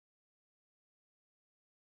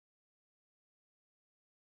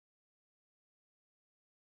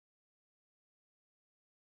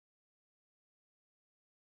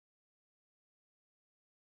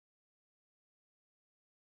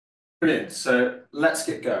Brilliant. So let's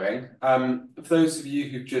get going. For those of you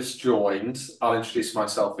who've just joined, I'll introduce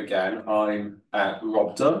myself again. I'm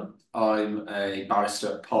Rob Dunn. I'm a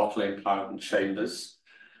barrister at Parklane, Plowden Chambers.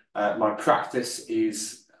 My practice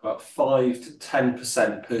is about 5 to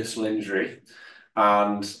 10% personal injury,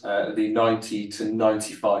 and the 90 to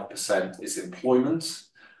 95% is employment.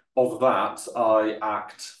 Of that, I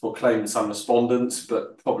act for claimants and respondents,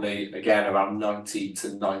 but probably again around 90 to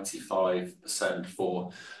 95% for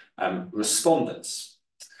respondents.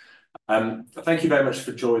 Thank you very much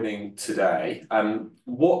for joining today.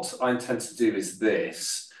 What I intend to do is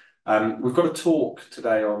this. We've got a talk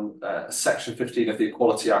today on Section 15 of the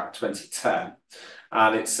Equality Act 2010,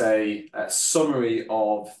 and it's a summary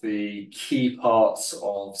of the key parts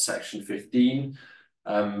of Section 15,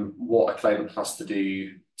 what a claimant has to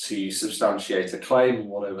do to substantiate a claim and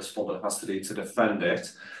what a respondent has to do to defend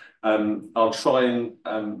it. I'll try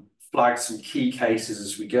and flag some key cases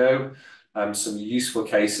as we go, some useful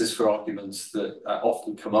cases for arguments that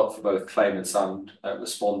often come up for both claimants and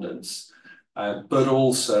respondents, but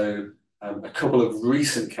also a couple of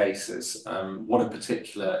recent cases, one in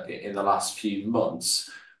particular in the last few months,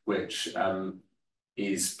 which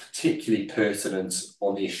is particularly pertinent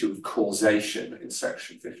on the issue of causation in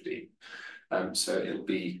Section 15. So it'll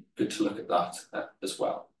be good to look at that as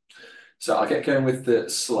well. So I'll get going with the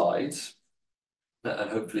slides,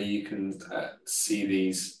 and hopefully you can see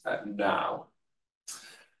these now.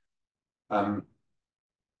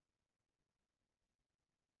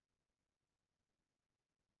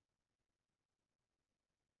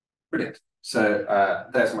 Brilliant. So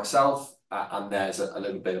there's myself, and there's a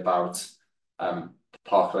little bit about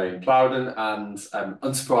Parklane Plowden, and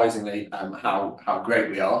unsurprisingly, how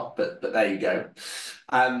great we are. But there you go.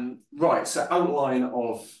 Right. So outline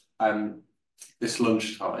of this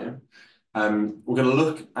lunchtime. We're going to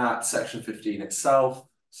look at Section 15 itself,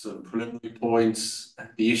 some preliminary points,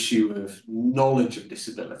 the issue of knowledge of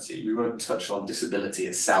disability. We won't touch on disability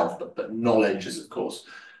itself, but knowledge is, of course,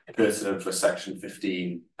 pertinent for a Section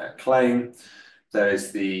 15 claim. There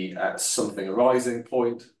is the something arising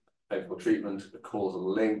point, favourable treatment, the causal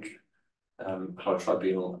link, how a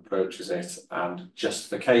tribunal approaches it, and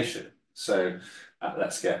justification. So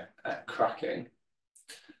let's get cracking.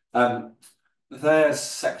 There's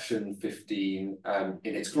Section 15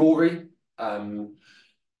 in its glory.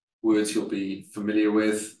 Words you'll be familiar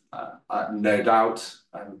with, no doubt.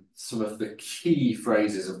 Some of the key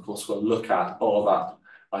phrases, of course, we'll look at are that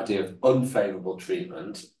idea of unfavourable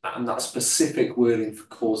treatment and that specific wording for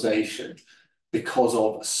causation because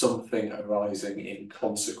of something arising in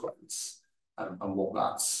consequence, and what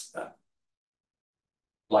that's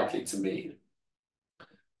likely to mean.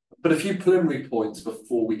 But a few preliminary points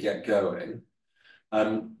before we get going.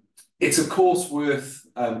 It's of course worth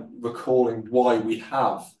recalling why we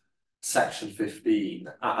have Section 15,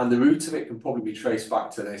 and the root of it can probably be traced back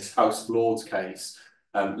to this House of Lords case,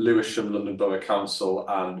 Lewisham, London Borough Council,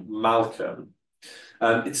 and Malcolm.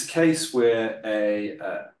 It's a case where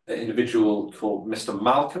an individual called Mr.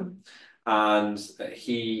 Malcolm, and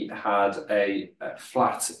he had a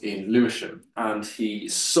flat in Lewisham, and he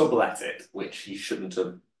sublet it, which he shouldn't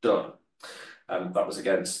have done. That was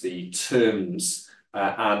against the terms,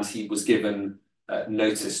 and he was given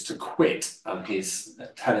notice to quit, and his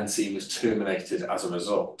tenancy was terminated as a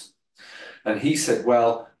result. And he said,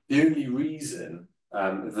 well, the only reason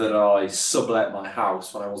that I sublet my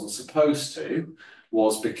house when I wasn't supposed to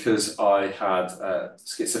was because I had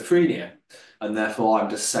schizophrenia, and therefore I'm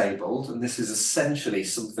disabled, and this is essentially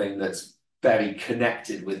something that's very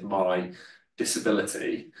connected with my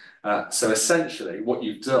disability. So essentially what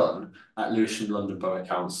you've done at Lewisham London Borough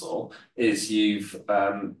Council is you've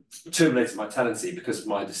terminated my tenancy because of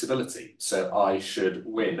my disability, so I should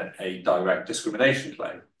win a direct discrimination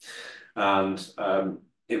claim. And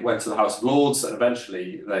it went to the House of Lords, and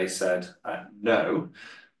eventually they said no.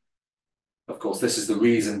 Of course, this is the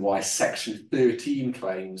reason why Section 13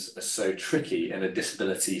 claims are so tricky in a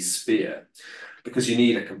disability sphere, because you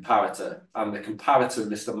need a comparator, and the comparator in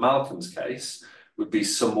Mr. Malcolm's case would be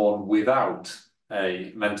someone without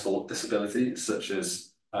a mental disability, such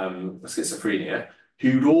as schizophrenia,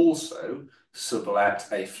 who'd also sublet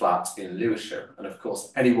a flat in Lewisham. And of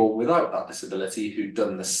course, anyone without that disability who'd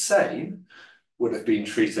done the same would have been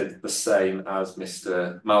treated the same as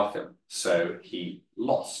Mr. Malcolm. So he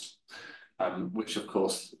lost, which of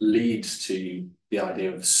course leads to the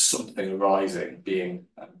idea of something arising being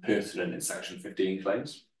pertinent in Section 15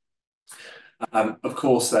 claims. Of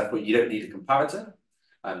course, therefore, you don't need a comparator.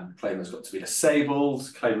 Claimant's got to be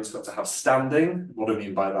disabled, claimant's got to have standing. What I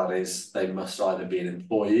mean by that is they must either be an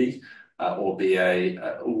employee or be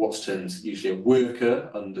what's termed usually a worker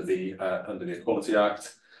under the Equality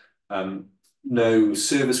Act. No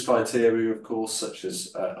service criteria, of course, such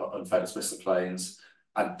as unfair dismissal claims,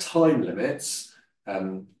 and time limits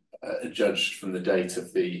judged from the date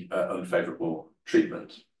of the unfavourable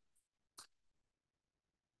treatment.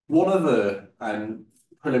 One other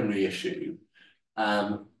preliminary issue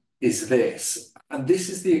is this, and this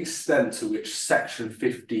is the extent to which Section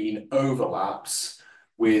 15 overlaps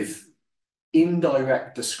with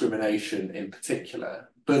indirect discrimination in particular,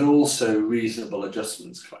 but also reasonable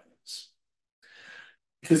adjustments claims.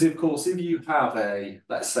 Because of course, if you have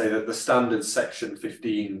let's say that the standard Section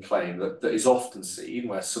 15 claim that is often seen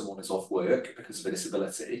where someone is off work because of a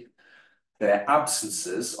disability, their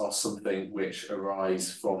absences are something which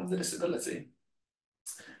arise from the disability.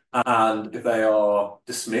 And if they are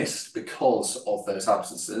dismissed because of those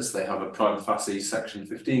absences, they have a prima facie Section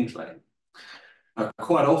 15 claim.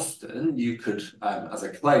 Quite often, you could, as a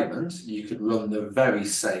claimant, you could run the very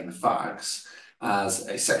same facts as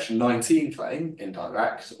a Section 19 claim,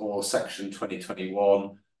 indirect, or Section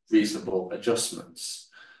 2021 reasonable adjustments.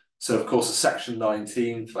 So, of course, a Section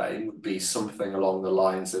 19 claim would be something along the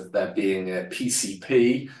lines of there being a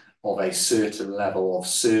PCP of a certain level of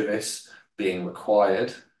service being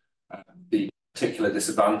required. The particular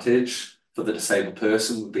disadvantage for the disabled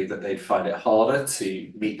person would be that they'd find it harder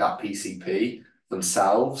to meet that PCP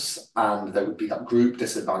themselves, and there would be that group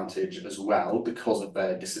disadvantage as well because of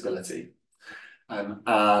their disability.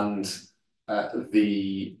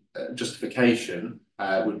 The justification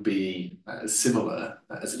would be similar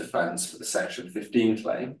as a defence for the Section 15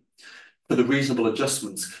 claim. For the reasonable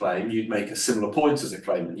adjustments claim, you'd make a similar point as a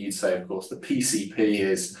claimant. You'd say, of course, the PCP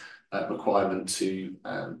is a requirement to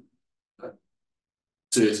a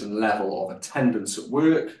certain level of attendance at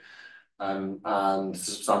work, and the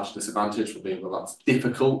substantial disadvantage will be, well, that's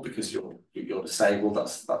difficult because you're disabled.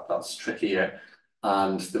 That's trickier.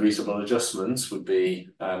 And the reasonable adjustments would be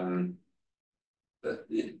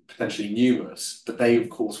potentially numerous, but they, of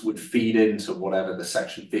course, would feed into whatever the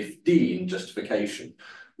Section 15 justification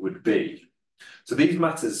would be. So these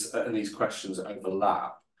matters and these questions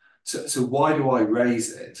overlap. So why do I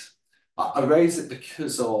raise it? I raise it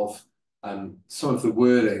because of some of the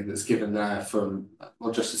wording that's given there from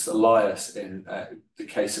Justice Elias in the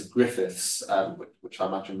case of Griffiths, which I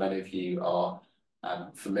imagine many of you are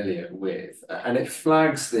familiar with, and it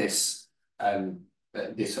flags this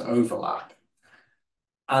overlap.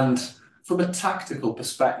 And from a tactical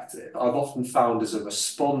perspective, I've often found as a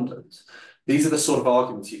respondent, these are the sort of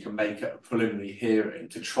arguments you can make at a preliminary hearing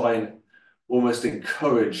to try and almost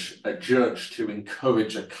encourage a judge to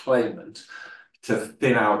encourage a claimant to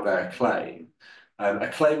thin out their claim. A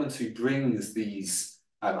claimant who brings these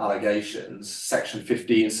allegations, Section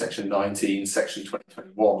 15, Section 19, Section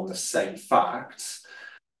 2021, the same facts,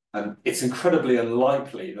 it's incredibly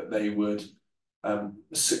unlikely that they would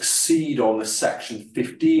succeed on the Section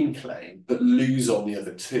 15 claim, but lose on the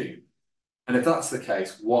other two. And if that's the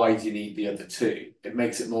case, why do you need the other two? It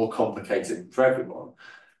makes it more complicated for everyone.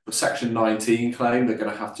 For Section 19 claim, they're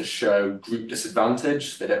going to have to show group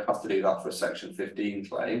disadvantage. They don't have to do that for a Section 15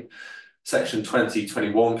 claim. Section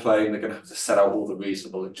 2021 claim, they're going to have to set out all the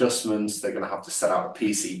reasonable adjustments. They're going to have to set out a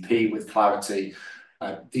PCP with clarity.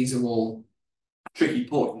 These are all tricky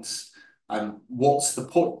points. What's the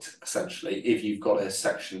point, essentially, if you've got a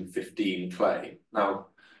Section 15 claim? Now,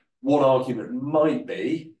 one argument might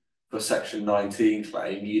be for a Section 19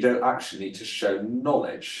 claim, you don't actually need to show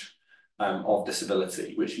knowledge of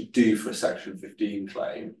disability, which you do for a Section 15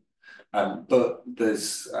 claim. But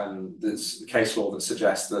there's case law that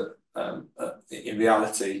suggests that in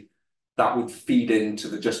reality, that would feed into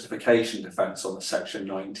the justification defence on the Section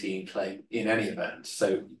 19 claim in any event.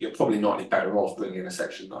 So you're probably not any better off bringing a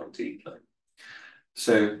Section 19 claim.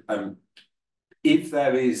 So if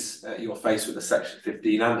there is, you're faced with a Section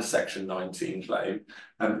 15 and a Section 19 claim,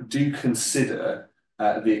 do consider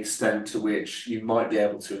the extent to which you might be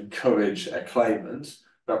able to encourage a claimant,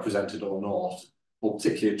 represented or not, or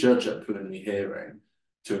particularly a judge at a preliminary hearing,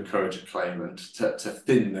 to encourage a claimant to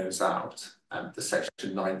thin those out. The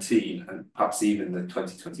Section 19 and perhaps even the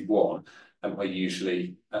 2021 are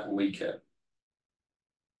usually weaker.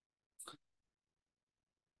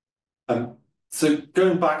 So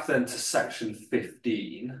going back then to Section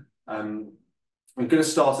 15, I'm going to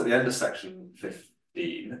start at the end of Section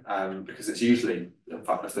 15 because it's usually, in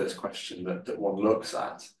fact, the first question that one looks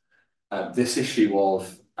at. This issue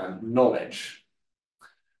of knowledge,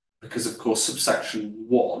 because of course subsection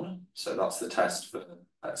 1, so that's the test for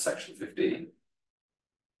Section 15,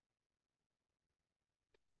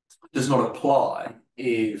 does not apply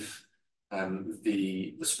if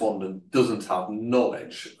the respondent doesn't have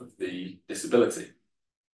knowledge of the disability.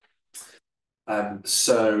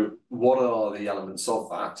 So what are the elements of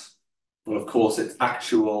that? Well, of course, it's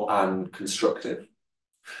actual and constructive.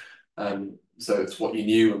 So it's what you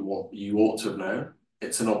knew and what you ought to have known.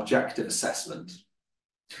 It's an objective assessment.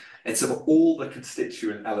 It's of all the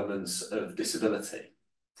constituent elements of disability.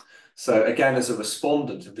 So again, as a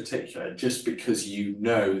respondent in particular, just because you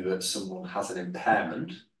know that someone has an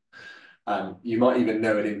impairment, you might even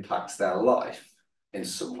know it impacts their life in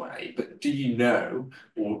some way, but do you know,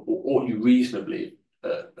 or ought you reasonably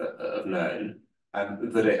have known,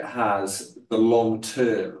 that it has the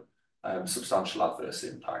long-term substantial adverse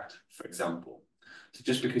impact, for example? So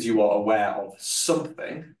just because you are aware of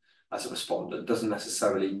something as a respondent doesn't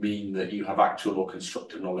necessarily mean that you have actual or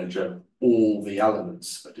constructive knowledge of all the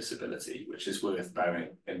elements of disability, which is worth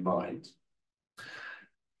bearing in mind.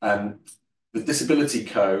 The disability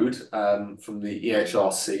code from the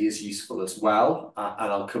EHRC is useful as well,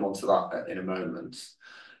 and I'll come on to that in a moment.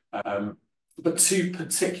 But two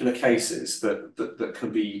particular cases that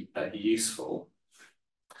can be useful.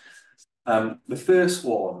 The first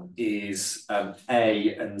one is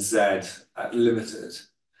A and Z Limited.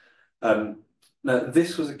 Now,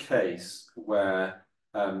 this was a case where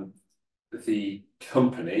the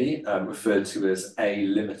company, referred to as A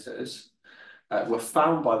Limited, were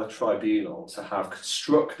found by the tribunal to have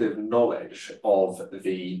constructive knowledge of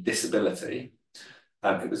the disability.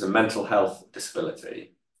 It was a mental health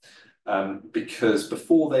disability, because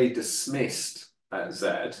before they dismissed Z,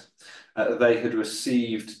 they had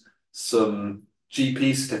received some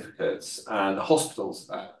GP certificates and hospitals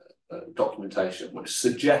documentation, which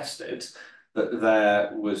suggested that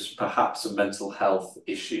there was perhaps a mental health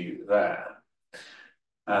issue there.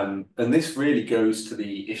 And this really goes to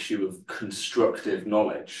the issue of constructive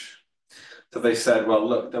knowledge. So they said, well,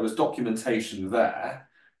 look, there was documentation there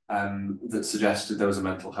that suggested there was a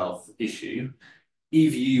mental health issue.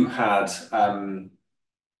 If you had,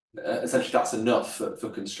 essentially that's enough for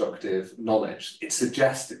constructive knowledge. It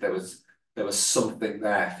suggested there was something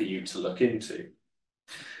there for you to look into.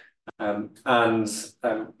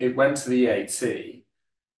 It went to the EAT,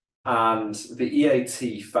 and the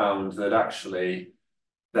EAT found that actually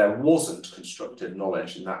there wasn't constructive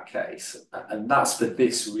knowledge in that case, and that's for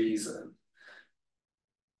this reason.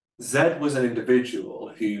 Z was an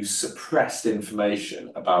individual who suppressed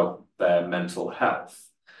information about their mental health,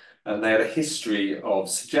 and they had a history of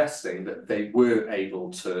suggesting that they were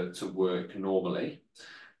able to work normally.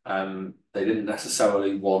 They didn't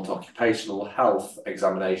necessarily want occupational health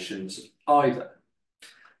examinations either.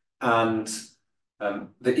 And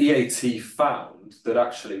the EAT found that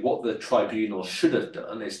actually what the tribunal should have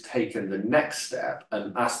done is taken the next step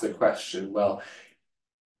and asked the question, well,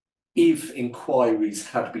 if inquiries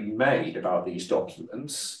had been made about these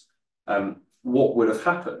documents, what would have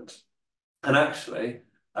happened? And actually,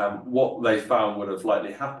 what they found would have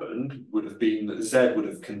likely happened would have been that Z would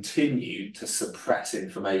have continued to suppress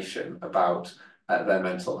information about their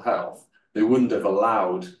mental health. They wouldn't have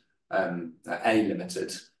allowed A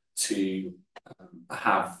Limited to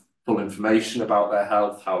have full information about their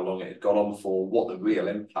health, how long it had gone on for, what the real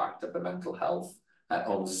impact of the mental health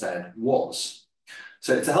on Z was.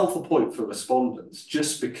 So it's a helpful point for respondents.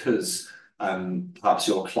 Just because perhaps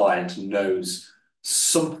your client knows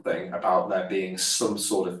something about there being some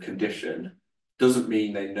sort of condition doesn't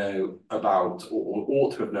mean they know about or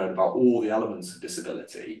ought to have known about all the elements of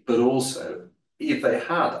disability, but also if they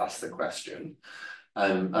had asked the question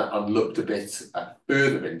and looked a bit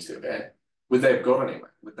further into it, would they have gone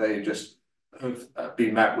anywhere? Would they just have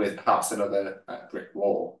been met with perhaps another brick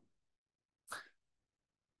wall?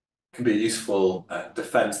 Can be a useful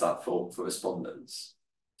defence that for respondents.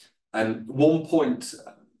 And one point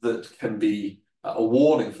that can be a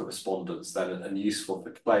warning for respondents then and useful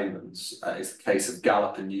for claimants is the case of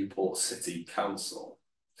Gallup and Newport City Council.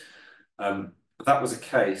 That was a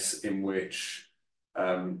case in which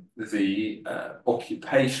the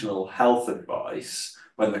occupational health advice,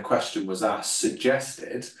 when the question was asked,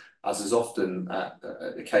 suggested, as is often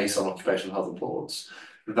the case on occupational health reports,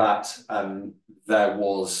 that there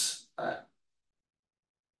was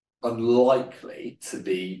unlikely to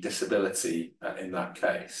be disability in that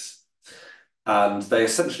case. And they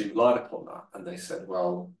essentially relied upon that, and they said,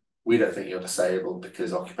 well, we don't think you're disabled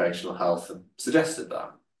because occupational health suggested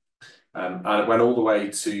that. And it went all the way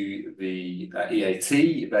to the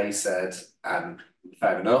EAT. They said,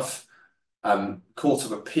 fair enough. Court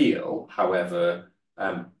of Appeal, however,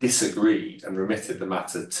 disagreed and remitted the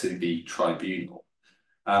matter to the tribunal.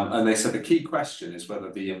 And they said the key question is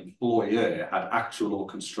whether the employer had actual or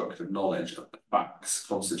constructive knowledge of the facts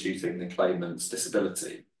constituting the claimant's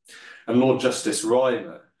disability. And Lord Justice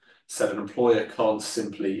Rymer said an employer can't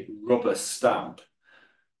simply rubber stamp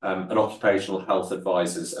an occupational health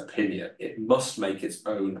advisor's opinion. It must make its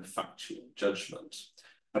own factual judgment.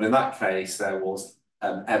 And in that case, there was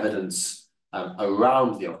evidence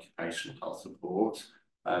around the occupational health report,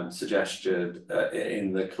 suggested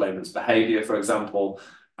in the claimant's behaviour, for example,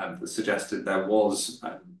 that suggested there was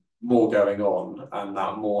more going on, and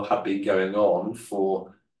that more had been going on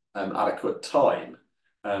for adequate time.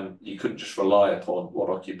 You couldn't just rely upon what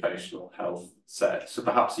occupational health said. So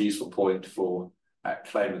perhaps a useful point for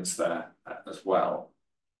claimants there as well.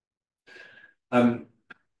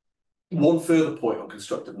 One further point on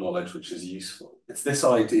constructive knowledge, which is useful, it's this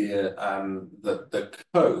idea that the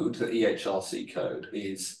code, the EHRC code,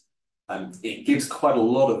 is it gives quite a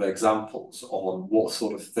lot of examples on what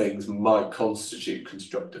sort of things might constitute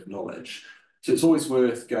constructive knowledge. So it's always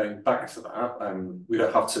worth going back to that. We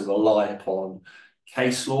don't have to rely upon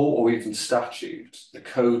case law or even statute. The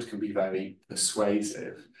code can be very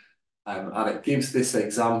persuasive. And it gives this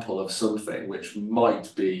example of something which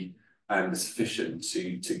might be sufficient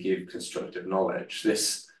to give constructive knowledge.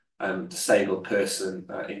 This disabled person,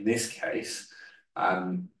 in this case,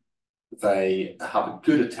 they have a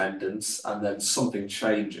good attendance, and then something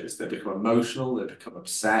changes. They become emotional, they become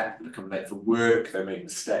upset, they become late for work, they make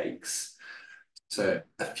mistakes. So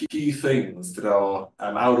a few things that are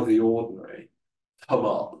out of the ordinary come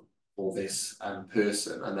up for this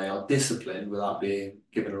person, and they are disciplined without being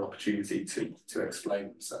given an opportunity to explain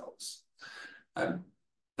themselves.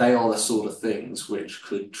 They are the sort of things which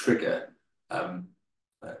could trigger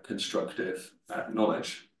constructive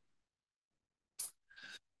knowledge.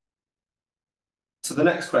 So the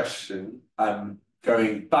next question,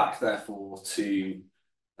 going back therefore to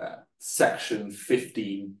section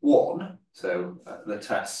 15.1, so the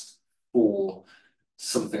test for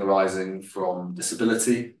something arising from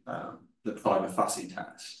disability, the prima facie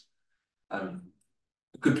test. A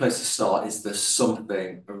good place to start is the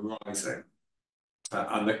something arising.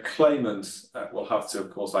 And the claimant will have to,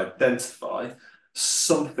 of course, identify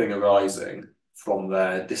something arising from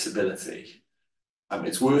their disability.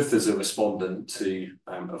 It's worth as a respondent to,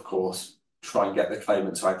 of course, try and get the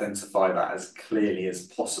claimant to identify that as clearly as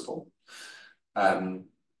possible.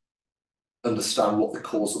 Understand what the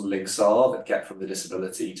causal links are that get from the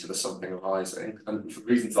disability to the something arising. And for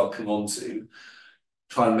reasons I'll come on to,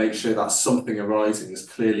 try and make sure that something arising is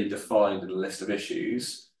clearly defined in a list of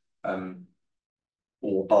issues,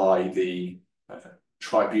 or by the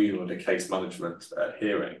tribunal in a case management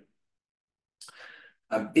hearing.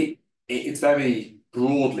 It's very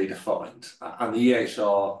broadly defined, and the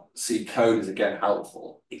EHRC code is again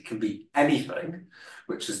helpful. It can be anything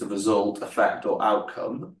which is the result, effect, or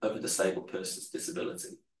outcome of a disabled person's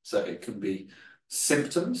disability. So it can be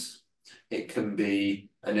symptoms, it can be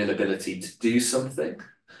an inability to do something,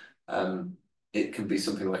 it can be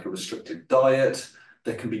something like a restricted diet.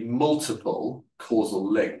 There can be multiple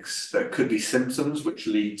causal links. There could be symptoms which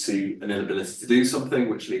lead to an inability to do something,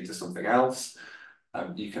 which lead to something else.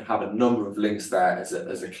 You can have a number of links there as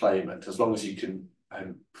a claimant, as long as you can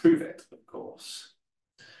prove it, of course.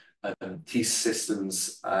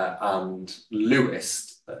 T-Systems and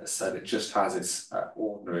Lewis said it just has its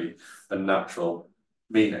ordinary and natural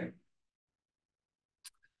meaning.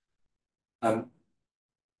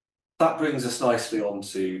 That brings us nicely on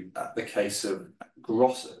to the case of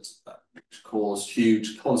Grosset, which caused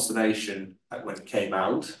huge consternation when it came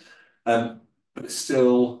out, but it's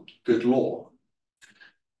still good law.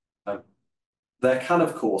 There can,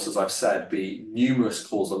 of course, as I've said, be numerous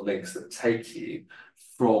causal links that take you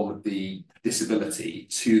from the disability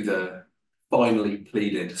to the finally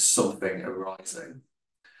pleaded something arising.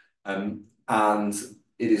 And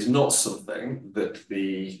it is not something that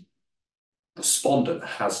the respondent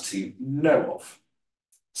has to know of.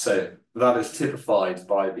 So that is typified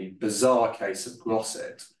by the bizarre case of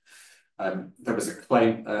Grosset. There was a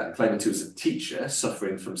claimant who was a teacher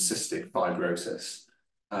suffering from cystic fibrosis,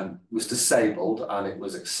 was disabled, and it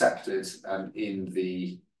was accepted in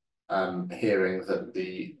the hearing that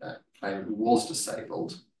the claimant was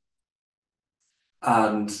disabled.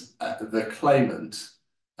 And the claimant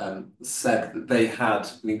said that they had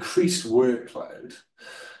an increased workload,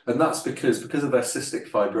 and that's because of their cystic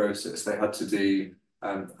fibrosis, they had to do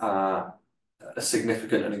a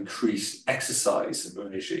significant and increased exercise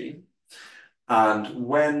regime. And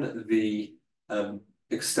when the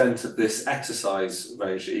extent of this exercise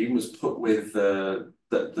regime was put with the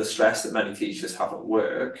stress that many teachers have at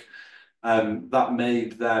work, that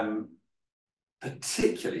made them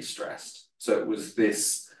particularly stressed. So it was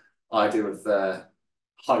this idea of their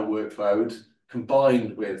high workload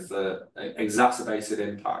combined with the exacerbated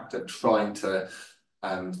impact of trying to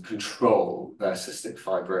control their cystic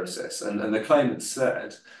fibrosis. And the claimant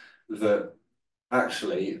said that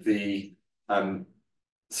actually the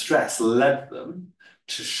stress led them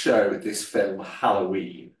to show this film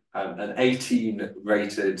Halloween, an 18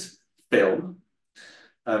 rated film,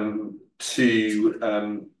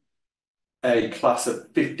 to a class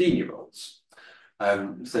of 15-year-olds.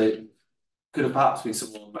 So it could have perhaps been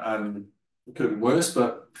someone, it could have been worse,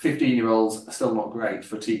 but 15-year-olds are still not great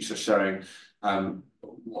for teachers showing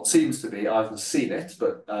what seems to be, I haven't seen it,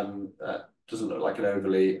 but doesn't look like an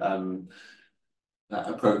overly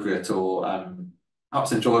appropriate or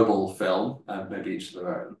perhaps enjoyable film, maybe each of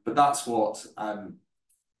their own. But that's what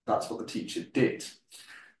the teacher did.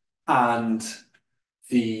 And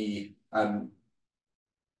the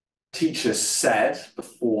teachers said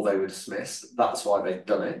before they were dismissed, that's why they'd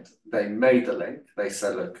done it. They made the link. They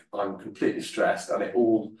said, look, I'm completely stressed, and it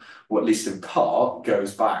all, or at least in part,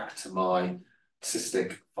 goes back to my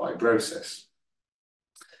cystic fibrosis.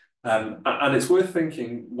 And it's worth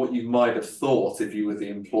thinking what you might have thought if you were the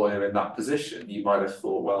employer in that position. You might have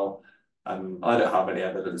thought, well, I don't have any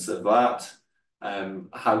evidence of that.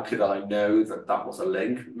 How could I know that that was a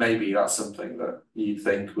link? Maybe that's something that you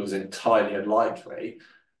think was entirely unlikely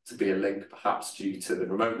to be a link, perhaps due to the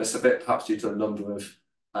remoteness of it, perhaps due to a number of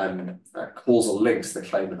causal links the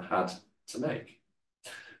claimant had to make.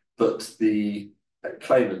 But the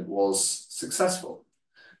claimant was successful,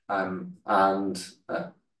 and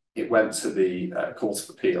it went to the Court of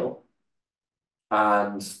Appeal,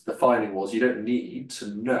 and the finding was you don't need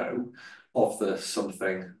to know of the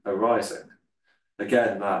something arising.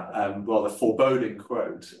 Again, that rather foreboding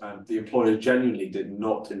quote, the employer genuinely did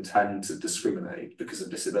not intend to discriminate because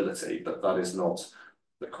of disability, but that is not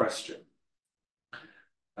the question.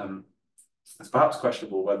 It's perhaps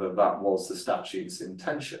questionable whether that was the statute's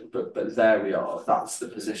intention, but there we are, that's the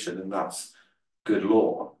position, and that's good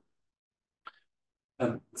law.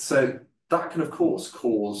 So that can, of course,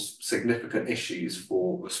 cause significant issues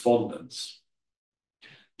for respondents,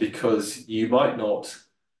 because you might not,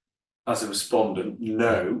 as a respondent,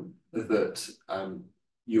 know that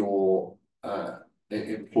your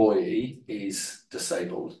employee is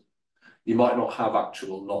disabled. You might not have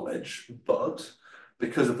actual knowledge, but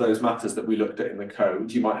because of those matters that we looked at in the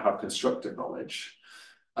code, you might have constructive knowledge.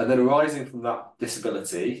 And then arising from that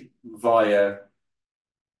disability via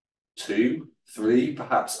 2, 3,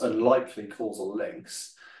 perhaps unlikely causal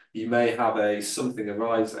links, you may have something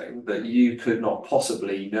arising that you could not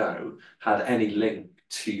possibly know had any link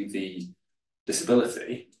to the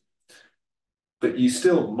disability, but you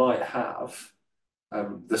still might have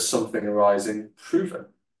the something arising proven.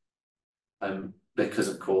 Because,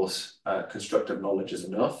 of course, constructive knowledge is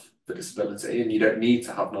enough for disability, and you don't need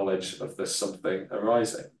to have knowledge of the something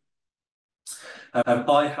arising.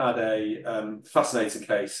 I had a fascinating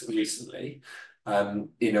case recently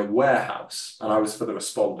in a warehouse, and I was for the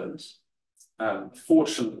respondent.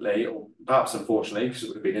 Fortunately, or perhaps unfortunately, because it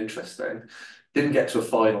would have been interesting, didn't get to a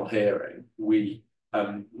final hearing. We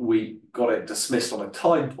got it dismissed on a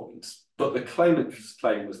time point, but the claimant's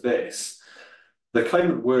claim was this. The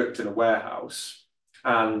claimant worked in a warehouse,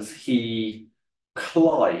 and he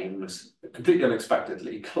climbed, completely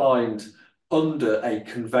unexpectedly, under a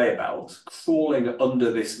conveyor belt, crawling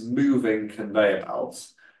under this moving conveyor belt,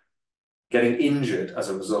 getting injured as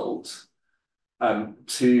a result,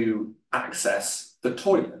 to access the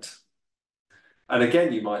toilet. And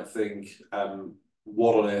again, you might think,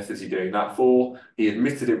 what on earth is he doing that for? He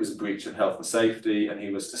admitted it was a breach of health and safety, and he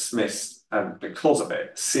was dismissed because of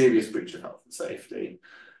it, serious breach of health and safety.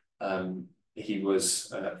 He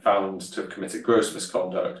was found to have committed gross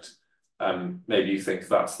misconduct. Maybe you think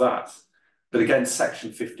that's that. But again,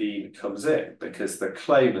 section 15 comes in because the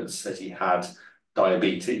claimant said he had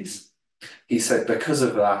diabetes. He said because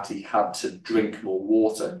of that, he had to drink more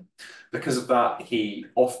water. Because of that, he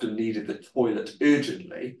often needed the toilet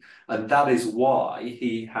urgently. And that is why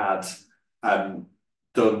he had done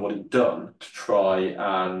what he'd done to try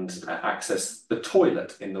and access the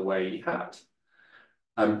toilet in the way he had.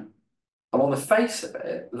 And on the face of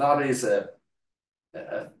it, that is a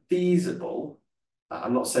feasible,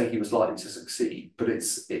 I'm not saying he was likely to succeed, but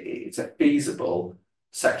it's a feasible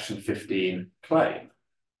section 15 claim.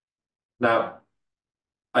 Now,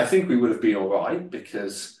 I think we would have been all right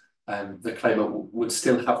because the claimant would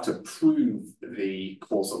still have to prove the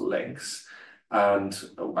causal links. And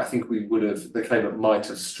I think the claimant might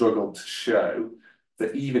have struggled to show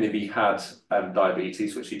that even if he had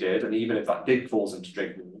diabetes, which he did, and even if that did cause him to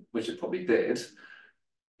drink more, which it probably did,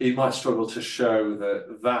 he might struggle to show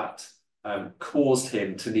that caused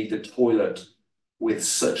him to need the toilet with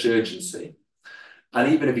such urgency.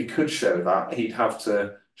 And even if he could show that, he'd have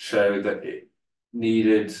to show that it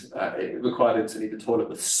required him to need the toilet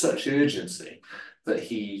with such urgency that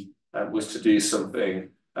he was to do something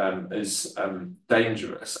as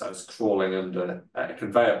dangerous as crawling under a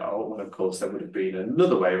conveyor belt, when of course there would have been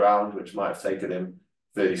another way around, which might have taken him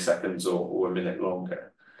 30 seconds or a minute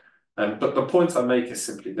longer. But the point I make is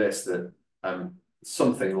simply this, that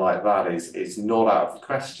something like that is not out of the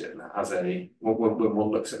question as when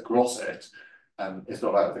one looks at Grosset, it's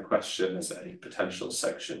not out of the question as a potential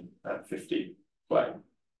Section 50 claim.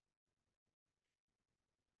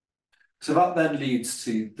 So that then leads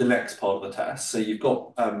to the next part of the test. So you've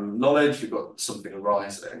got knowledge, you've got something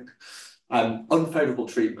arising. Unfavourable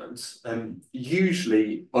treatment,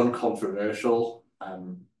 usually uncontroversial,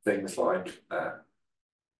 things like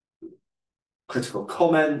critical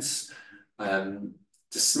comments,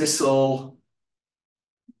 dismissal,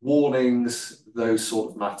 warnings, those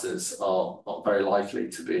sort of matters are very likely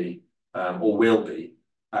to be or will be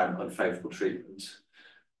unfavourable treatment.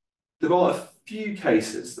 There are a few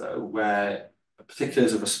cases, though, where, particularly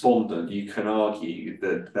as a respondent, you can argue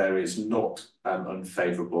that there is not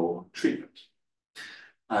unfavourable treatment.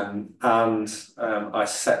 And I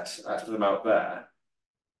set them out there.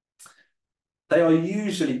 They are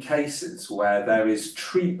usually cases where there is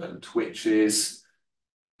treatment which is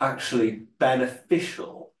actually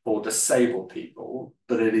beneficial for disabled people,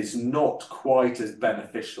 but it is not quite as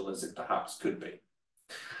beneficial as it perhaps could be.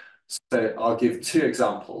 So I'll give two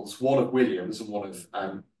examples, one of Williams and one of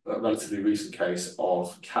a relatively recent case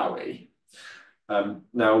of Cowie.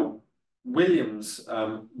 Now, Williams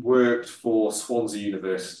worked for Swansea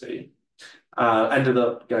University, ended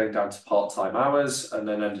up going down to part-time hours, and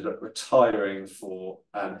then ended up retiring for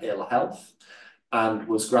ill health, and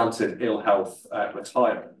was granted ill health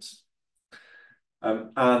retirement.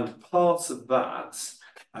 And part of that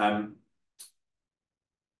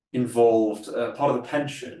involved, part of the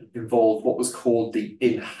pension involved what was called the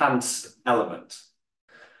enhanced element.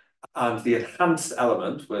 And the enhanced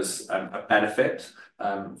element was a benefit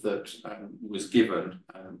that was given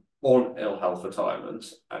on ill health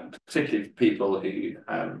retirement, particularly for people who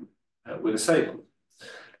were disabled.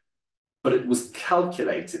 But it was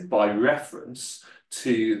calculated by reference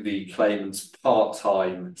to the claimant's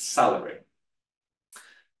part-time salary.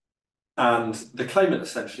 And the claimant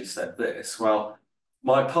essentially said this, well,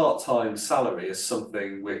 my part-time salary is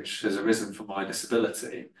something which has arisen from my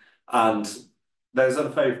disability, and there's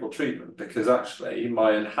unfavourable treatment because actually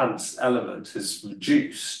my enhanced element is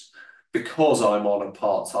reduced because I'm on a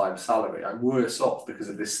part-time salary. I'm worse off because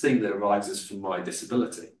of this thing that arises from my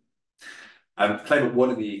disability. Claimant won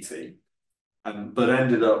in the ET, but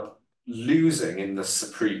ended up losing in the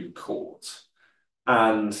Supreme Court.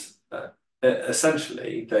 And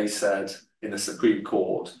essentially, they said in the Supreme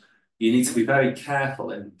Court, you need to be very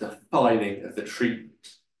careful in defining the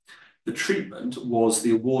treatment. The treatment was the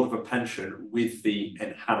award of a pension with the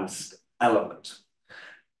enhanced element.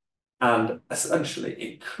 And essentially,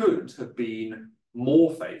 it could have been more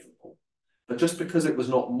favourable, but just because it was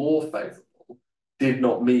not more favourable did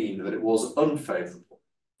not mean that it was unfavourable.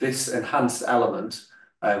 This enhanced element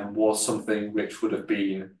was something which would have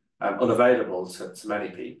been unavailable to many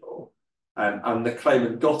people. And the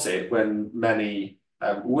claimant got it when many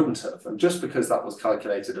wouldn't have. And just because that was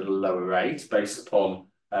calculated at a lower rate based upon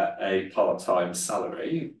a part-time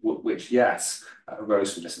salary, which, yes,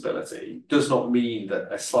 arose from disability, does not mean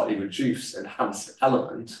that a slightly reduced enhanced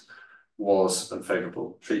element was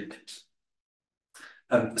unfavourable treatment.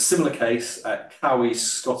 A similar case at Cowie's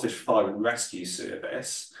Scottish Fire and Rescue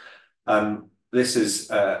Service. This is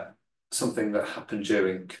something that happened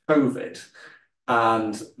during COVID.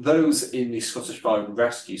 And those in the Scottish Fire and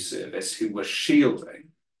Rescue Service who were shielding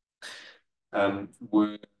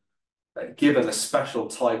were given a special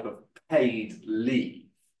type of paid leave.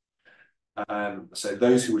 So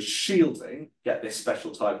those who were shielding get this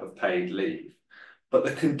special type of paid leave. But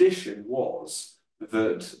the condition was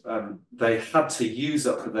that they had to use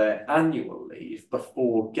up their annual leave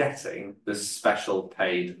before getting the special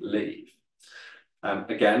paid leave.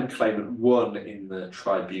 Again, claimant won in the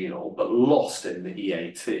tribunal, but lost in the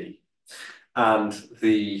EAT. And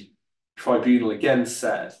the tribunal again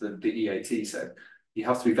said, the EAT said, you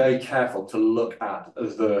have to be very careful to look at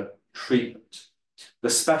the treatment. The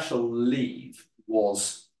special leave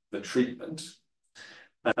was the treatment,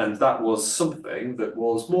 and that was something that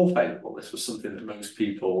was more favourable. This was something that most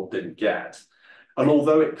people didn't get. And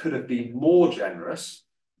although it could have been more generous,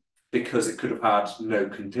 because it could have had no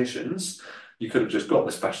conditions, you could have just got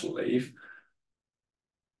the special leave,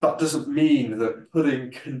 that doesn't mean that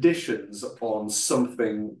putting conditions on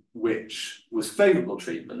something which was favourable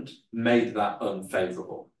treatment made that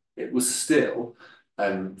unfavourable. It was still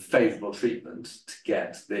favourable treatment to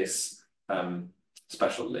get this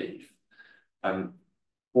special leave.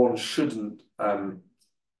 One shouldn't,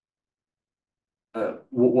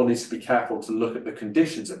 one needs to be careful to look at the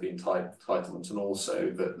conditions of the entitlement and also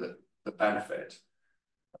the benefit.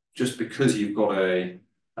 Just because you've got a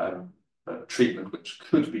treatment which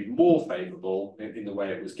could be more favourable in the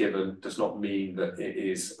way it was given does not mean that it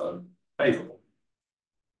is unfavourable.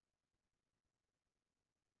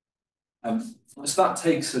 So that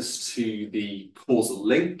takes us to the causal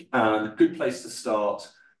link, and a good place to start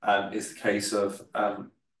is the case of Peneza,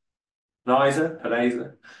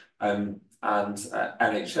 and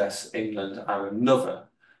NHS England and another.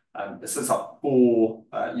 It sets up four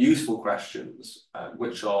useful questions,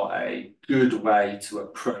 which are a good way to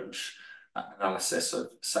approach analysis of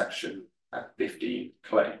Section 15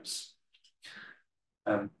 claims.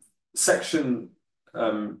 Section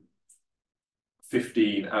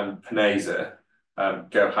 15 and Peneza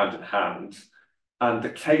go hand in hand, and the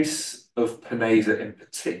case of Peneza in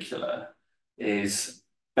particular is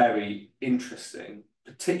very interesting,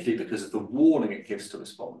 particularly because of the warning it gives to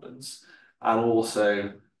respondents and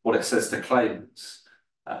also what it says to claimants,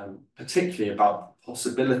 particularly about the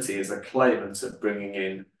possibility as a claimant of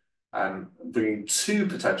bringing two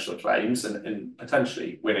potential claims and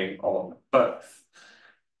potentially winning on both.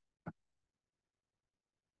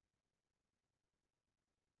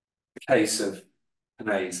 The case of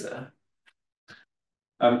Peneza.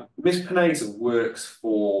 Miss Peneza works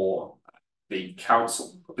for the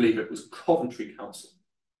council, I believe it was Coventry Council.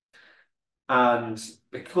 And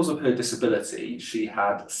because of her disability, she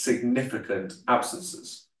had significant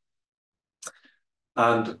absences.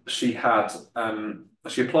 And she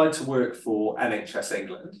applied to work for NHS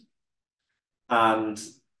England, and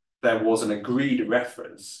there was an agreed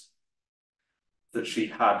reference that she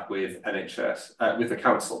had with with the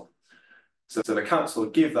council. So the council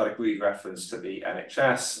give that agreed reference to the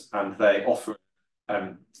NHS, and they offer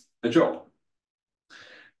a job.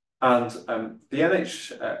 And the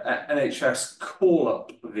NHS call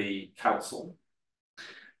up the council,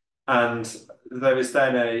 and there is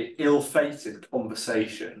then a ill-fated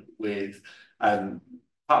conversation with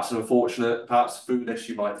perhaps an unfortunate, perhaps foolish,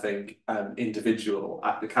 you might think, individual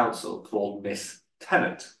at the council called Miss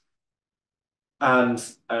Tennant. And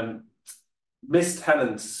Miss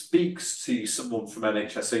Tennant speaks to someone from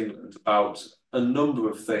NHS England about a number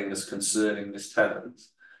of things concerning Miss Tennant.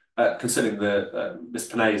 Concerning Miss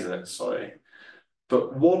Peneza, sorry.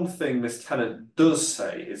 But one thing Miss Tennant does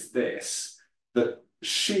say is this, that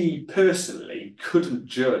she personally couldn't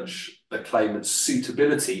judge the claimant's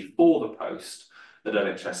suitability for the post at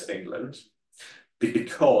NHS England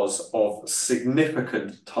because of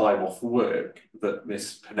significant time off work that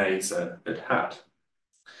Miss Peneza had had.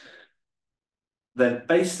 Then,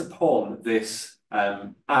 based upon this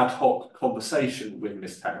ad hoc conversation with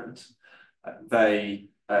Miss Tennant,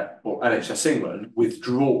 NHS England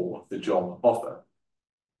withdraw the job offer.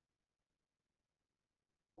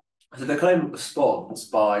 So the claimant responds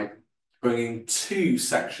by bringing two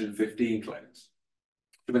Section 15 claims.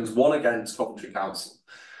 She brings one against Coventry Council,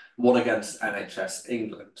 one against NHS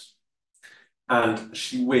England, and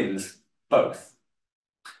she wins both.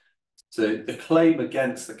 So the claim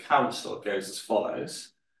against the council goes as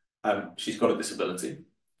follows. She's got a disability.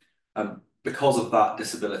 Because of that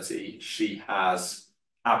disability, she has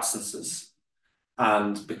absences,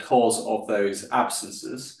 and because of those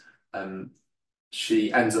absences,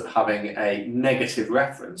 she ends up having a negative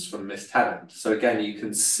reference from Miss Tennant. So again, you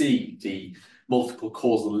can see the multiple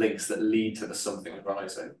causal links that lead to the something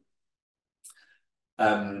arising.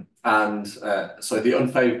 So the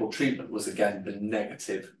unfavourable treatment was again the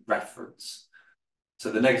negative reference.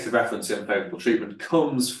 So the negative reference to unfavourable treatment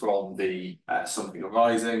comes from the something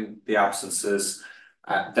arising, the absences,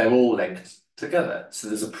 they're all linked together. So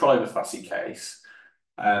there's a prima facie case,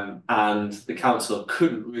 and the council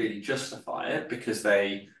couldn't really justify it because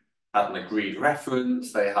they hadn't agreed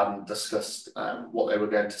reference, they hadn't discussed what they were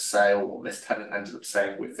going to say or what Miss Tennant ended up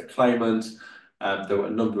saying with the claimant. There were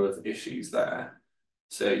a number of issues there.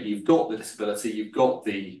 So you've got the disability, you've got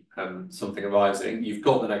the something arising, you've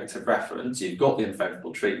got the negative reference, you've got the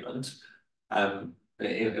unfavourable treatment in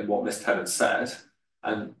what Miss Tennant said,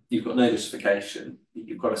 and you've got no justification.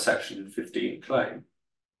 You've got a Section 15 claim.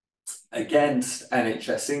 Against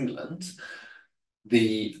NHS England,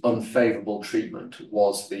 the unfavourable treatment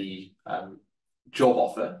was the job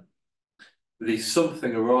offer, the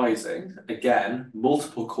something arising, again,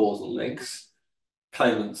 multiple causal links,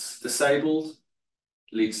 claimant's disabled,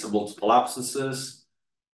 leads to multiple absences,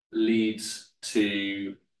 leads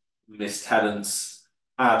to mistenants,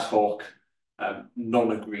 ad hoc,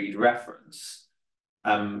 non-agreed reference.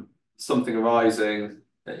 Something arising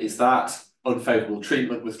is that unfavourable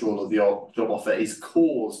treatment, withdrawal of the job offer is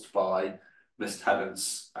caused by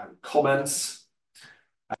mistenants' comments,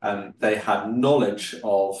 and they had knowledge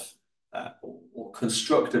of or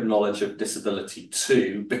constructive knowledge of disability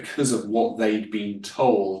too, because of what they'd been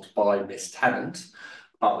told by Miss Tennant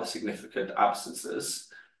about the significant absences,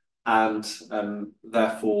 and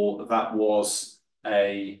therefore that was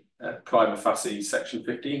a prima facie Section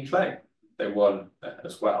 15 claim. They won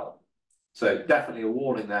as well. So definitely a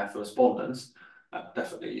warning there for respondents,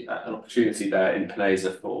 definitely an opportunity there in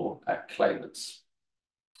Peneza for claimants.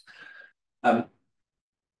 A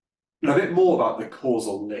bit more about the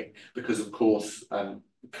causal link, because of course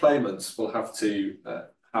claimants will have to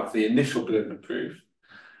have the initial burden of proof.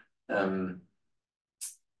 You'll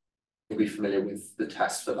be familiar with the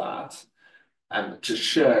test for that, to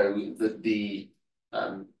show that the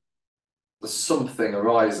something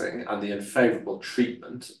arising and the unfavourable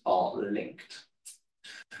treatment are linked.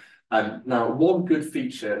 Now, one good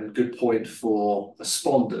feature and good point for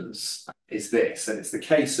respondents is this, and it's the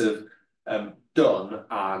case of Dunn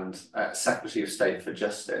and Secretary of State for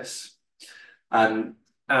Justice. And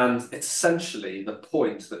it's essentially the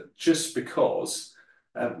point that just because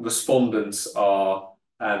respondents are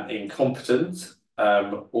incompetent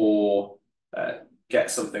or get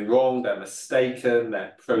something wrong, they're mistaken,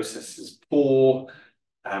 their process is poor,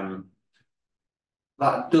 that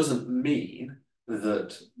doesn't mean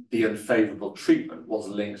that the unfavourable treatment was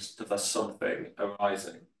linked to the something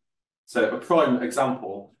arising. So a prime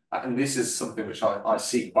example, and this is something which I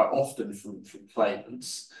see quite often from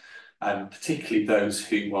claimants, particularly those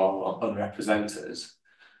who are unrepresented,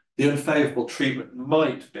 the unfavourable treatment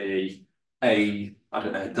might be a, I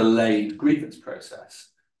don't know, delayed grievance process.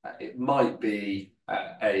 It might be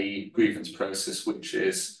a grievance process which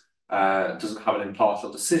is doesn't have an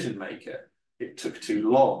impartial decision maker. It took too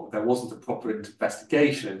long. There wasn't a proper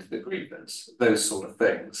investigation into the grievance, those sort of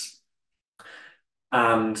things.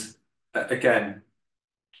 And again,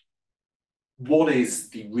 what is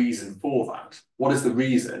the reason for that? What is the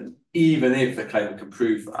reason, even if the claimant can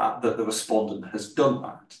prove that the respondent has done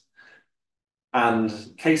that?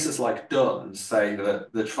 And cases like Dunn say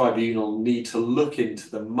that the tribunal need to look into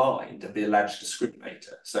the mind of the alleged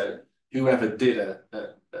discriminator. So whoever did a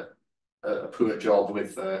poor job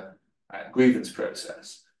with the grievance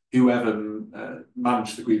process, whoever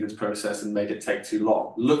managed the grievance process and made it take too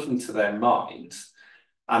long, look into their minds,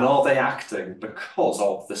 and are they acting because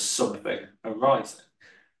of the something arising?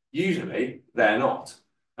 Usually they're not.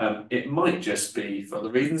 It might just be for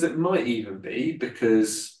other reasons. It might even be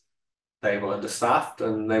because they were understaffed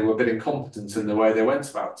and they were a bit incompetent in the way they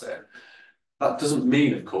went about it. That doesn't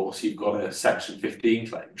mean, of course, you've got a Section 15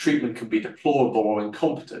 claim. Treatment can be deplorable or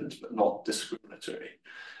incompetent, but not discriminatory.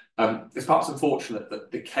 It's perhaps unfortunate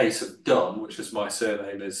that the case of Dunn, which is my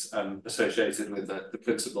surname, is associated with the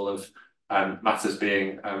principle of matters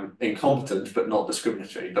being incompetent but not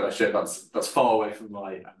discriminatory. But I'm sure that's far away from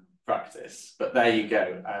my practice. But there you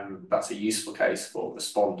go. That's a useful case for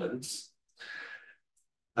respondents.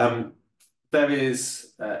 There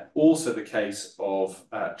is also the case of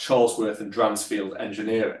Charlesworth and Dransfield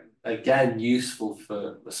engineering, again useful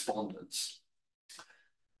for respondents.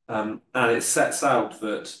 And it sets out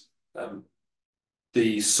that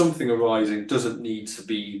the something arising doesn't need to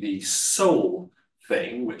be the sole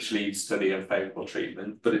thing which leads to the unfavourable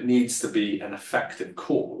treatment, but it needs to be an effective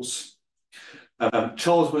cause.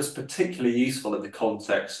 Charlesworth's particularly useful in the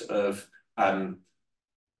context of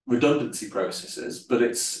redundancy processes, but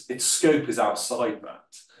its scope is outside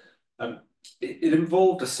that. It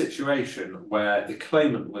involved a situation where the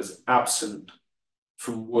claimant was absent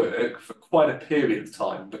from work for quite a period of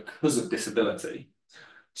time because of disability.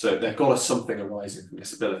 So they've got something arising from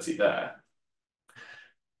disability there.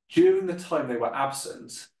 During the time they were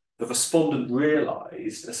absent, the respondent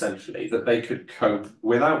realised essentially that they could cope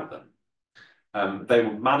without them. They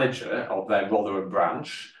were manager of their Rotherham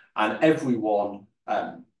branch, and everyone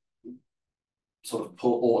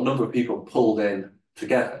or a number of people pulled in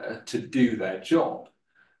together to do their job.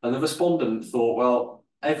 And the respondent thought, well,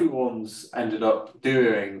 everyone's ended up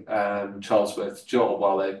doing Charlesworth's job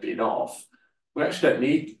while they've been off. We actually don't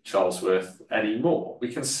need Charlesworth anymore.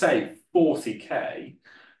 We can save 40k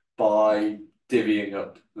by divvying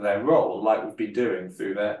up their role like we've been doing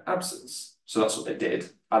through their absence. So that's what they did,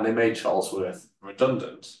 and they made Charlesworth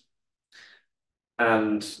redundant.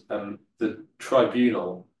 and the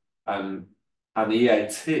tribunal and the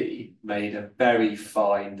EAT made a very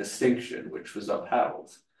fine distinction, which was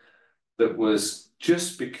upheld, that was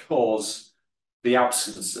just because the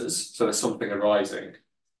absences, so there's something arising,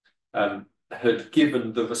 had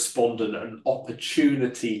given the respondent an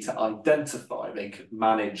opportunity to identify they could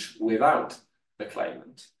manage without the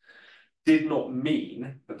claimant, did not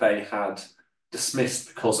mean that they had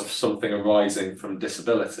dismissed because of something arising from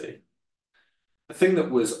disability. The thing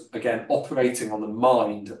that was, again, operating on the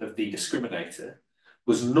mind of the discriminator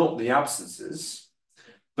was not the absences,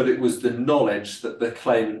 but it was the knowledge that the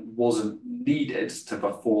claimant wasn't needed to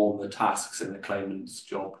perform the tasks in the claimant's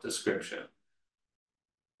job description.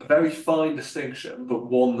 A very fine distinction, but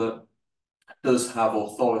one that does have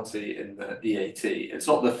authority in the EAT. It's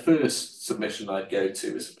not the first submission I'd go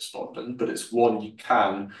to as a respondent, but it's one you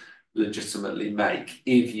can legitimately make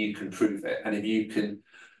if you can prove it, and if you can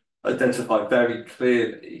identify very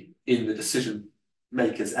clearly in the decision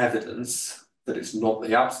maker's evidence that it's not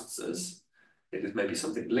the absences, it is maybe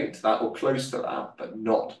something linked to that or close to that, but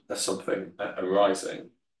not as something arising.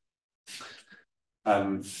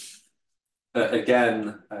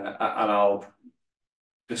 Again, and I'll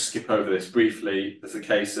just skip over this briefly, there's a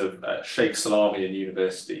case of Sheikh Salami and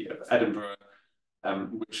University of Edinburgh,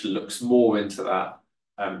 which looks more into that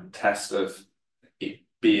test of it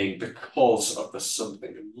being because of the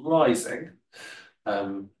something arising,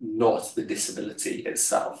 not the disability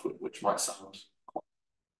itself, which might sound quite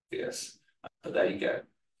obvious, but there you go.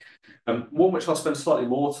 One which I'll spend slightly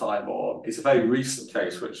more time on is a very recent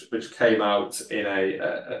case which came out in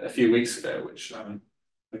a few weeks ago, which I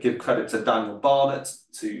give credit to Daniel Barnett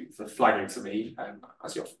for flagging to me,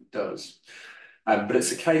 as he often does. But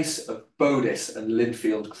it's a case of Bodis and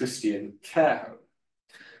Linfield Christian Care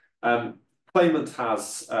Home. Claimant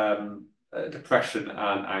has depression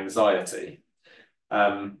and anxiety,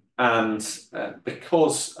 and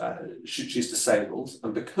because she's disabled,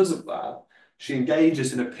 and because of that, she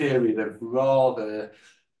engages in a period of rather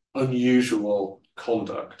unusual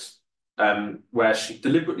conduct, where she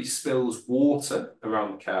deliberately spills water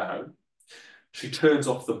around the care home. She turns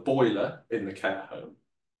off the boiler in the care home,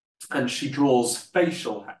 and she draws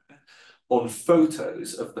facial hair on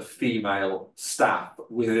photos of the female staff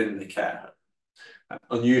within the care home.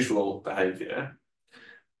 Unusual behaviour.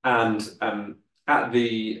 And at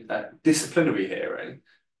the disciplinary hearing,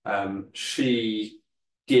 she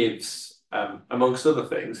gives, amongst other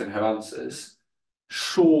things in her answers,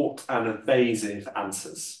 short and evasive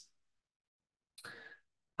answers.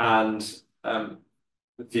 And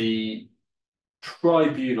the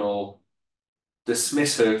tribunal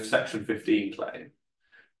dismiss her Section 15 claim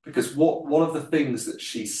because one of the things that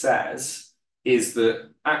she says is that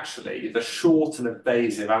actually the short and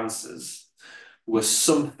evasive answers were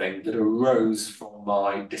something that arose from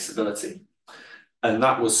my disability. And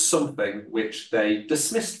that was something which they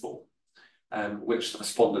dismissed for, which the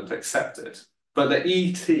respondent accepted. But the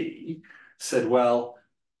ET said, well,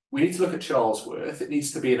 we need to look at Charlesworth. It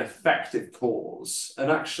needs to be an effective cause.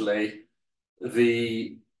 And actually,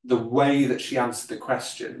 the way that she answered the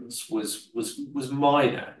questions was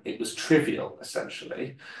minor. It was trivial,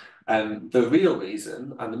 essentially. And the real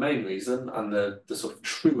reason and the main reason and the sort of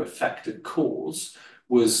true effective cause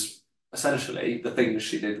was essentially the things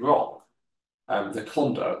she did wrong. The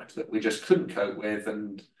conduct that we just couldn't cope with,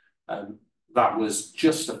 and that was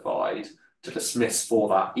justified to dismiss for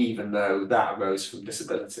that, even though that arose from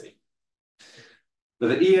disability. But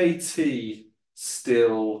the EAT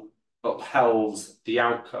still upheld the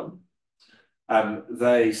outcome.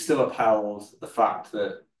 They still upheld the fact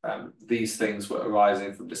that these things were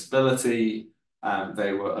arising from disability,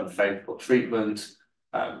 they were unfavourable treatment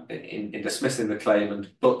in dismissing the claimant,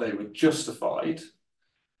 but they were justified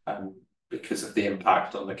because of the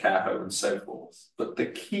impact on the care home and so forth. But the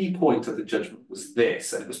key point of the judgment was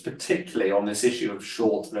this, and it was particularly on this issue of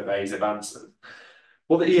short and evasive answers.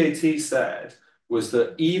 What the EAT said was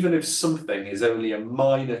that even if something is only a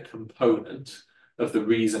minor component of the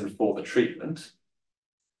reason for the treatment,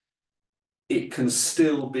 it can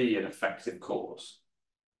still be an effective cause.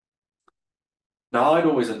 Now, I'd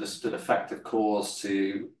always understood effective cause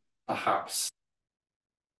to perhaps,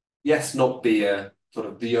 yes, not be a sort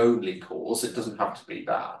of the only cause, it doesn't have to be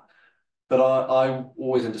that. But I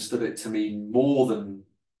always understood it to mean more than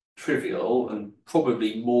trivial and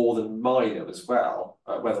probably more than minor as well.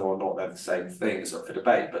 Whether or not they're the same thing is up for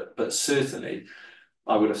debate, but certainly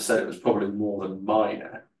I would have said it was probably more than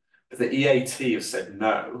minor. But the EAT have said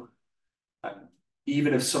no.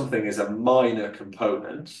 Even if something is a minor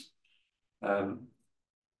component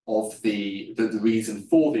of the reason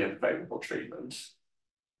for the unfavourable treatment,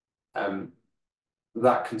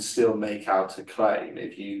 that can still make out a claim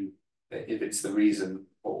if it's the reason,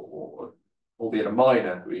 or albeit a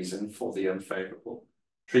minor reason, for the unfavourable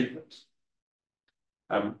treatment.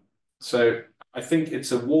 So I think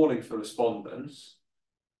it's a warning for respondents,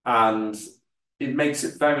 and it makes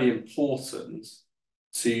it very important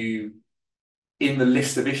to, in the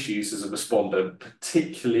list of issues as a respondent,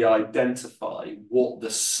 particularly identify what the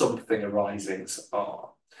something arisings are.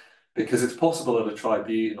 Because it's possible at a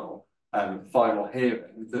tribunal final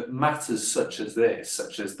hearing that matters such as this,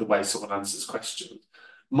 such as the way someone answers questions,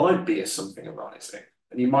 might be a something arising,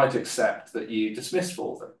 and you might accept that you dismiss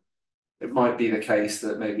for them. It might be the case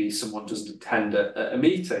that maybe someone doesn't attend a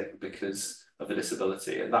meeting because of a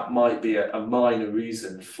disability, and that might be a minor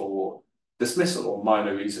reason for dismissal or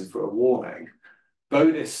minor reason for a warning.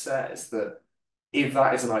 Bodis says that if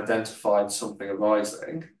that is an identified something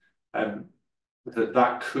arising,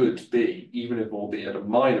 that could be, even if albeit a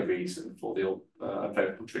minor reason for the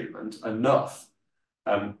unfavourable treatment, enough.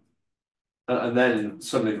 And then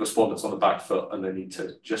suddenly the respondent's on the back foot and they need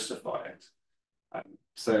to justify it.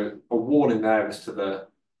 So a warning there is to the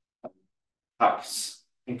perhaps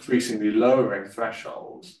increasingly lowering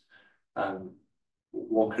thresholds,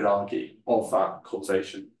 one could argue, of that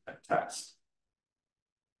causation test.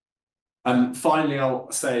 And finally,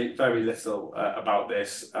 I'll say very little about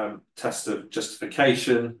this test of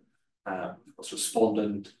justification. Of course,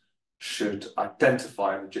 respondent should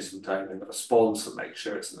identify a legitimate aim in the response and make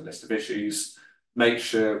sure it's in the list of issues. Make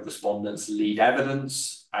sure respondents lead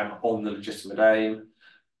evidence on the legitimate aim.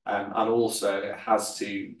 And also it has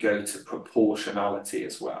to go to proportionality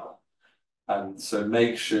as well. So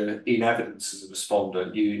make sure in evidence as a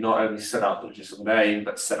respondent, you not only set out the legitimate aim,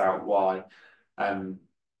 but set out why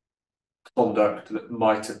conduct that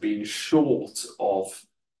might have been short of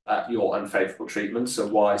your unfavourable treatment. So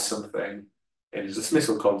why something in a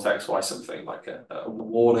dismissal context, why something like a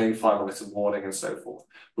warning, final written warning and so forth,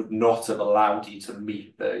 would not have allowed you to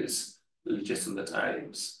meet those legitimate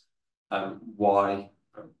aims. Why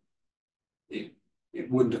it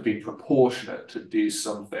wouldn't have been proportionate to do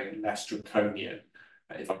something less draconian,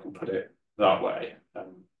 if I can put it that way.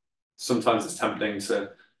 Sometimes it's tempting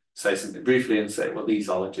to say something briefly and say, well, these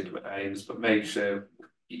are legitimate aims, but make sure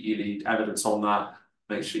you lead evidence on that,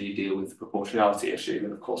 make sure you deal with the proportionality issue,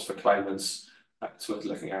 and of course for claimants, it's worth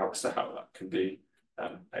looking out as to how that can be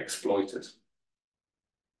exploited.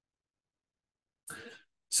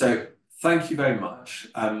 So thank you very much.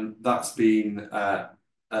 That's been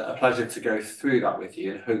a pleasure to go through that with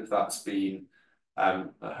you, and hope that's been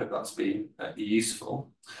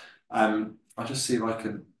useful. I'll just see if I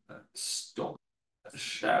can stop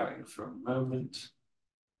sharing for a moment.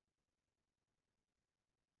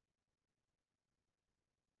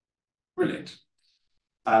 Brilliant.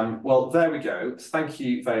 Well, there we go. Thank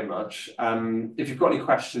you very much. If you've got any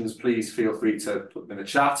questions, please feel free to put them in the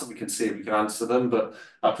chat and we can see if we can answer them. But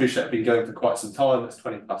I appreciate I've been going for quite some time. It's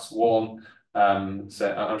 1:20.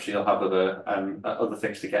 So I'm sure you'll have other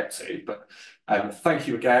things to get to. But thank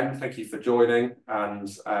you again. Thank you for joining. And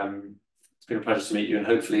it's been a pleasure to meet you. And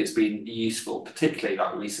hopefully it's been useful, particularly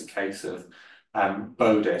that recent case of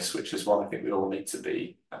Bodis, which is one I think we all need to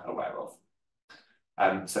be aware of.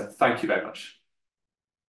 So thank you very much.